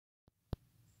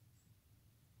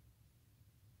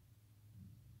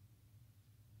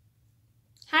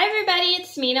Hi everybody,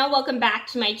 it's Mena. Welcome back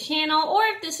to my channel, or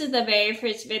if this is the very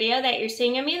first video that you're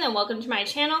seeing of me, then welcome to my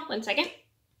channel. One second.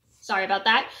 Sorry about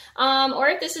that. Or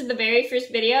if this is the very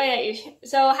first video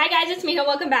that hi guys, it's Mena.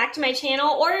 Welcome back to my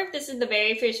channel. Or if this is the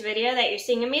very first video that you're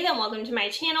seeing of me, then welcome to my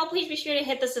channel. Please be sure to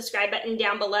hit the subscribe button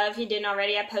down below if you didn't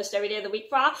already. I post every day of the week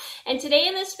for all. And today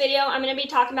in this video, I'm going to be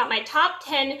talking about my top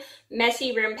 10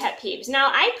 messy room pet peeves.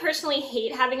 Now, I personally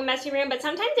hate having a messy room, but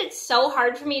sometimes it's so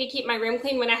hard for me to keep my room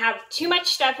clean when I have too much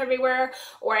stuff everywhere,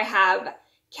 or I have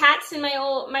cats in my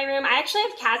room. I actually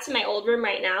have cats in my old room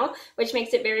right now, which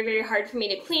makes it very, very hard for me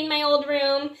to clean my old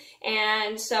room.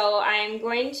 And so I'm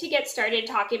going to get started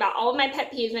talking about all of my pet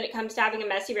peeves when it comes to having a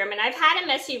messy room. And I've had a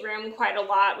messy room quite a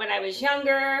lot when I was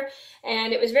younger,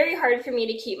 and it was very hard for me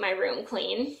to keep my room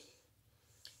clean.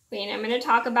 I'm going to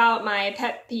talk about my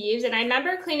pet peeves, and I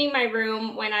remember cleaning my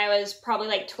room when I was probably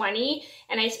like 20,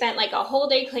 and I spent like a whole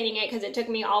day cleaning it because it took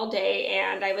me all day,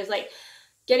 and I was like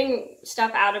getting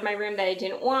stuff out of my room that I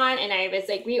didn't want, and I was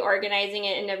like reorganizing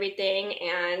it and everything.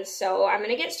 And so I'm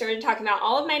going to get started talking about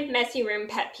all of my messy room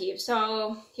pet peeves.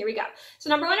 So here we go. So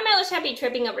number one on my list would be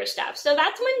tripping over stuff. So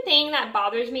that's one thing that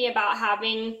bothers me about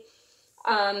having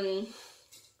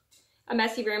a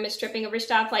messy room is tripping over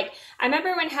stuff. Like, I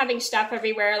remember when having stuff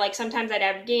everywhere, like sometimes I'd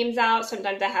have games out,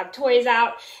 sometimes I have toys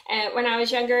out, and when I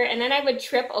was younger, and then I would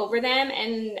trip over them,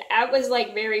 and that was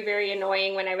like very, very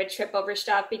annoying when I would trip over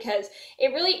stuff, because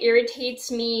it really irritates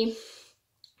me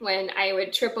when I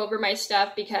would trip over my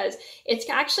stuff, because it's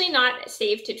actually not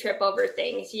safe to trip over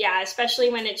things. Yeah, especially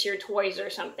when it's your toys or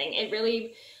something. It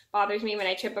really bothers me when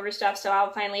I trip over stuff, so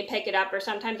I'll finally pick it up, or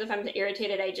sometimes if I'm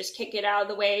irritated, I just kick it out of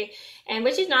the way, and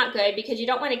which is not good, because you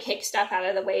don't want to kick stuff out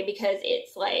of the way, because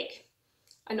it's like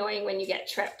annoying when you get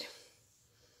tripped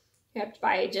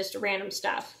by just random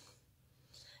stuff.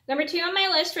 Number two on my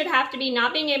list would have to be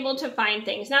not being able to find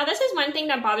things. Now, this is one thing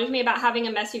that bothers me about having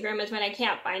a messy room, is when I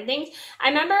can't find things. I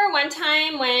remember one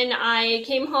time when I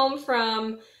came home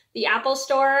from the Apple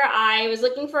store, I was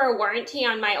looking for a warranty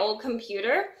on my old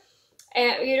computer,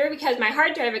 because my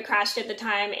hard drive had crashed at the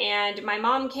time, and my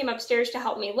mom came upstairs to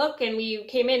help me look, and we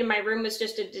came in and my room was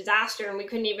just a disaster, and we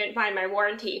couldn't even find my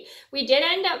warranty. We did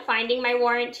end up finding my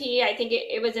warranty. I think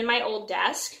it was in my old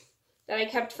desk that I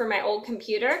kept for my old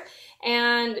computer.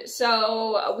 And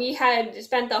so we had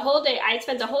spent the whole day, I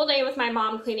spent the whole day with my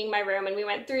mom cleaning my room, and we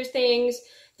went through things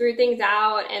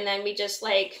out, and then we just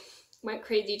like went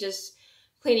crazy just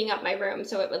cleaning up my room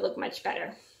so it would look much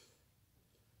better.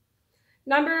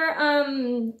 Number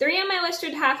three on my list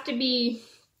would have to be,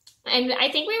 and I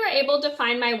think we were able to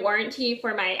find my warranty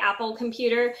for my Apple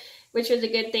computer, which was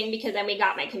a good thing, because then we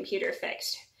got my computer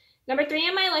fixed. Number three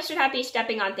on my list would have to be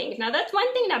stepping on things. Now, that's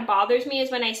one thing that bothers me,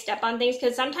 is when I step on things,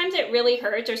 because sometimes it really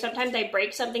hurts, or sometimes I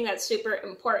break something that's super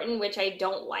important, which I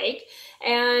don't like.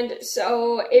 And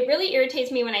so it really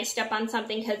irritates me when I step on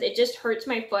something, because it just hurts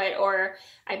my foot, or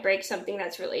I break something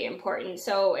that's really important.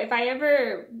 So if I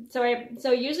ever,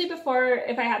 so usually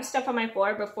if I have stuff on my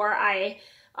floor, before I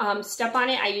step on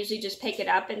it, I usually just pick it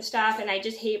up and stuff. And I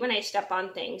just hate when I step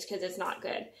on things, because it's not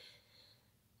good.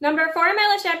 Number four on my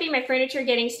list would be my furniture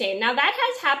getting stained. Now, that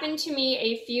has happened to me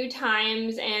a few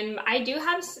times, and I do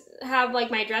have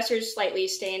like my dresser's slightly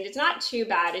stained. It's not too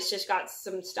bad. It's just got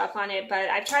some stuff on it,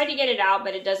 but I've tried to get it out,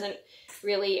 but it doesn't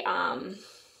really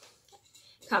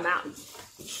come out.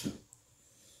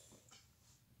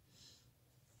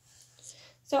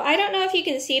 So I don't know if you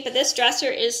can see, but this dresser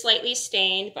is slightly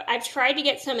stained, but I've tried to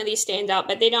get some of these stains out,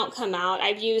 but they don't come out.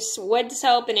 I've used wood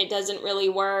soap and it doesn't really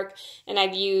work. And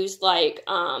I've used like,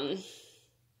 I've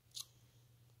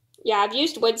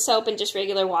used wood soap and just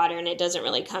regular water, and it doesn't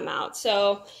really come out.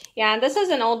 So yeah, this is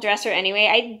an old dresser anyway.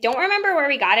 I don't remember where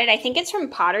we got it. I think it's from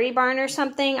Pottery Barn or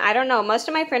something. I don't know. Most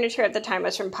of my furniture at the time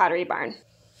was from Pottery Barn.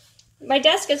 My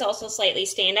desk is also slightly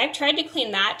stained. I've tried to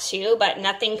clean that too, but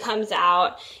nothing comes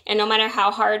out. And no matter how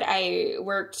hard I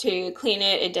work to clean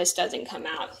it, it just doesn't come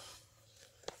out.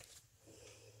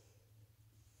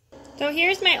 So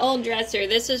here's my old dresser.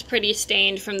 This is pretty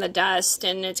stained from the dust,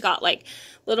 and it's got like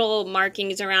little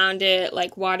markings around it,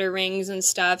 like water rings and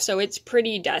stuff. So it's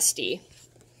pretty dusty.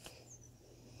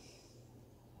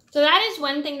 So that is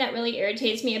one thing that really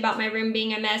irritates me about my room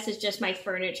being a mess, is just my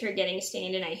furniture getting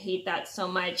stained, and I hate that so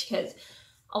much, because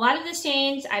a lot of the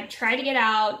stains I've tried to get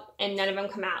out and none of them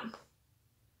come out.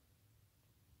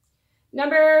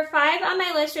 Number five on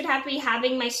my list would have to be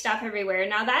having my stuff everywhere.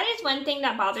 Now, that is one thing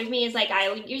that bothers me, is like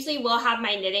I usually will have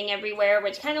my knitting everywhere,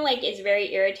 which kind of like is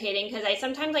very irritating, because I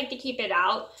sometimes like to keep it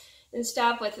out and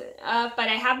stuff but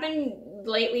I have been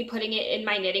lately putting it in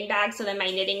my knitting bag, so that my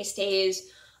knitting stays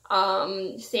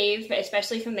safe,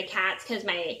 especially from the cats, because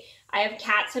I have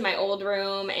cats in my old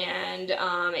room, and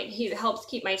it helps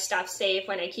keep my stuff safe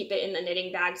when I keep it in the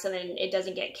knitting bag, so then it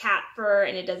doesn't get cat fur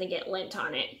and it doesn't get lint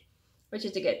on it, which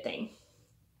is a good thing.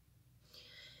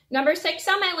 Number 6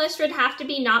 on my list would have to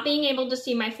be not being able to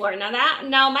see my floor.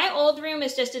 Now my old room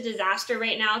is just a disaster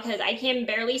right now because I can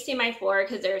barely see my floor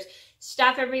because there's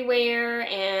stuff everywhere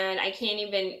and I can't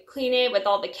even clean it with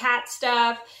all the cat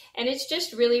stuff, and it's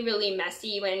just really, really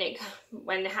messy with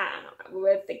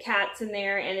the cats in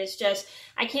there, and it's just,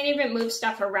 I can't even move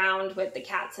stuff around with the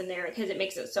cats in there because it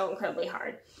makes it so incredibly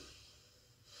hard.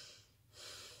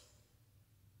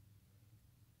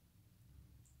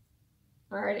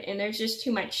 Hard, and there's just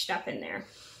too much stuff in there.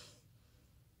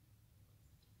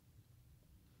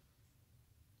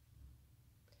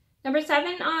 Number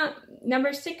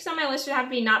 6 on my list would have to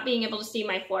be not being able to see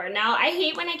my floor. Now, I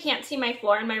hate when I can't see my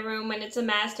floor in my room when it's a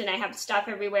mess and I have stuff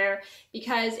everywhere,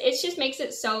 because it just makes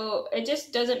it so, it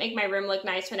just doesn't make my room look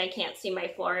nice when I can't see my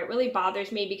floor. It really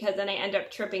bothers me because then I end up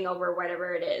tripping over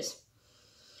whatever it is.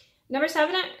 Number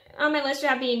 7 on my list would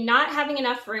have to be not having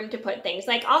enough room to put things.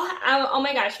 Like, oh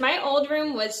my gosh, my old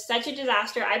room was such a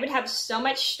disaster. I would have so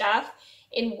much stuff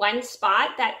in one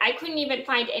spot that I couldn't even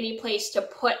find any place to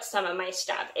put some of my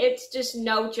stuff. It's just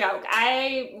no joke.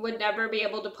 I would never be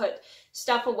able to put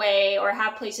stuff away or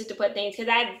have places to put things because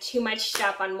I had too much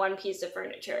stuff on one piece of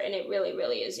furniture, and it really,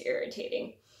 really is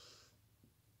irritating.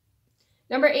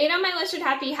 Number 8 on my list would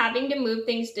have to be having to move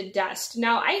things to dust.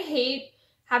 Now, I hate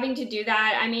having to do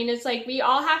that. I mean, it's like we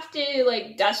all have to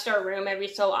like dust our room every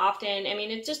so often. I mean,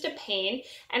 it's just a pain,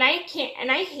 and I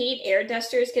hate air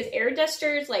dusters because air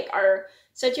dusters like are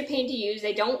such a pain to use.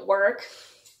 They don't work,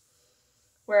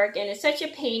 and it's such a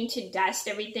pain to dust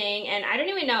everything. And I don't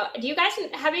even know, have you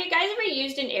guys ever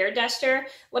used an air duster?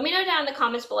 Let me know down in the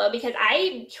comments below, because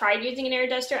I tried using an air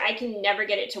duster. I can never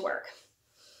get it to work,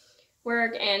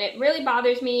 and it really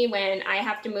bothers me when I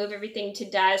have to move everything to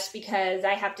dust, because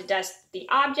I have to dust the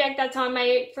object that's on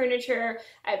my furniture,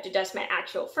 I have to dust my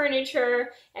actual furniture,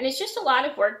 and it's just a lot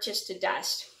of work just to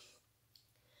dust.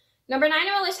 Number 9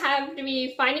 on my list have to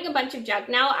be finding a bunch of junk.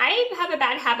 Now, I have a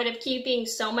bad habit of keeping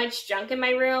so much junk in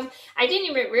my room. I didn't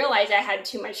even realize I had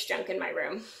too much junk in my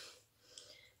room.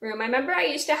 I remember I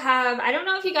used to have, I don't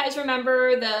know if you guys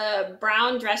remember the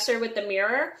brown dresser with the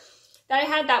mirror that I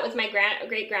had. That was my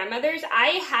great-grandmother's.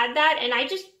 I had that, and I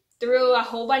just threw a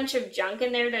whole bunch of junk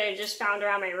in there that I just found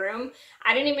around my room.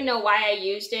 I didn't even know why I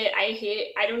used it.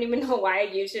 I don't even know why I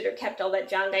used it or kept all that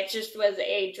junk. I just was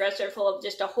a dresser full of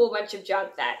just a whole bunch of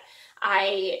junk that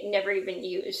I never even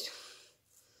used.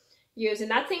 And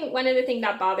that's one of the things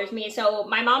that bothers me. So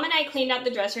my mom and I cleaned out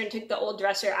the dresser and took the old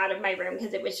dresser out of my room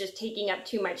because it was just taking up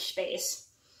too much space.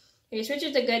 Which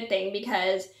is a good thing,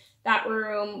 because that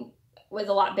room was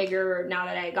a lot bigger now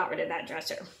that I got rid of that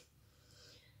dresser.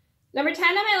 Number 10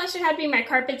 on my list would have to be my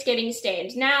carpets getting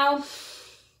stained. Now,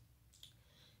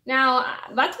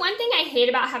 that's one thing I hate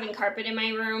about having carpet in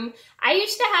my room. I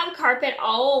used to have carpet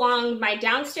all along my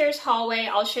downstairs hallway.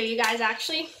 I'll show you guys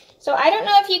actually. So I don't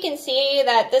know if you can see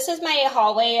that this is my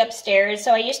hallway upstairs.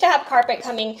 So I used to have carpet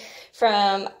coming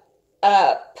from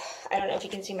up, I don't know if you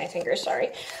can see my fingers,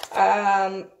 sorry,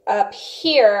 up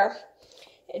here,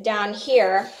 down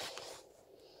here,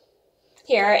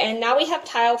 and now we have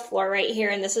tile floor right here,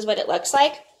 and this is what it looks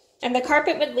like. And the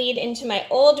carpet would lead into my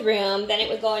old room, then it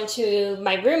would go into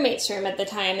my roommate's room at the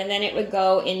time, and then it would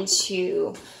go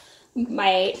into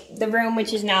the room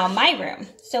which is now my room.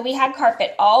 So we had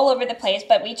carpet all over the place,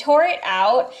 but we tore it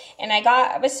out, and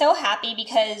I was so happy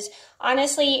because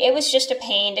honestly it was just a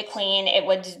pain to clean. It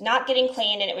was not getting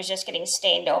cleaned, and it was just getting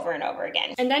stained over and over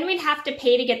again. And then we'd have to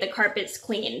pay to get the carpets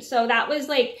cleaned. So that was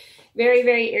like very,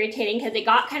 very irritating because it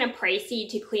got kind of pricey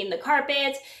to clean the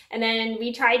carpets. And then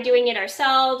we tried doing it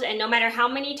ourselves, and no matter how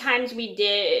many times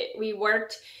we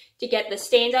worked to get the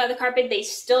stains out of the carpet, they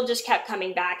still just kept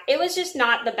coming back. It was just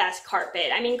not the best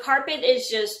carpet. I mean, carpet is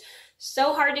just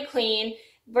so hard to clean.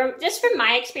 Just from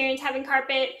my experience having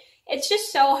carpet, it's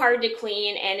just so hard to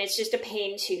clean, and it's just a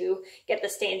pain to get the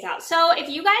stains out. So if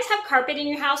you guys have carpet in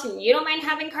your house and you don't mind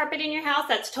having carpet in your house,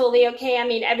 that's totally okay. I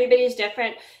mean, everybody's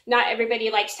different. Not everybody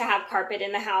likes to have carpet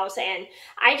in the house, and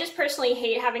I just personally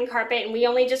hate having carpet, and we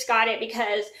only just got it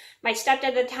because my stepdad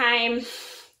at the time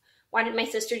wanted my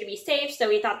sister to be safe, so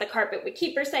we thought the carpet would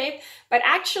keep her safe. But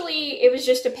actually, it was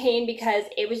just a pain because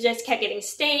it was just kept getting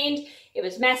stained, it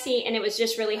was messy, and it was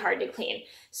just really hard to clean.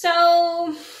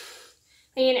 So,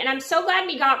 and I'm so glad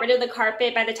we got rid of the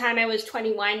carpet by the time I was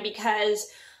 21, because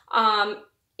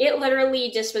it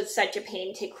literally just was such a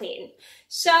pain to clean.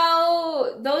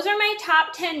 So those are my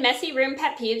top 10 messy room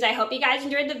pet peeves. I hope you guys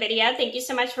enjoyed the video. Thank you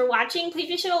so much for watching. Please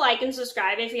be sure to like and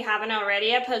subscribe if you haven't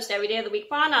already. I post every day of the week,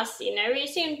 and I'll see you very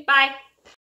soon. Bye.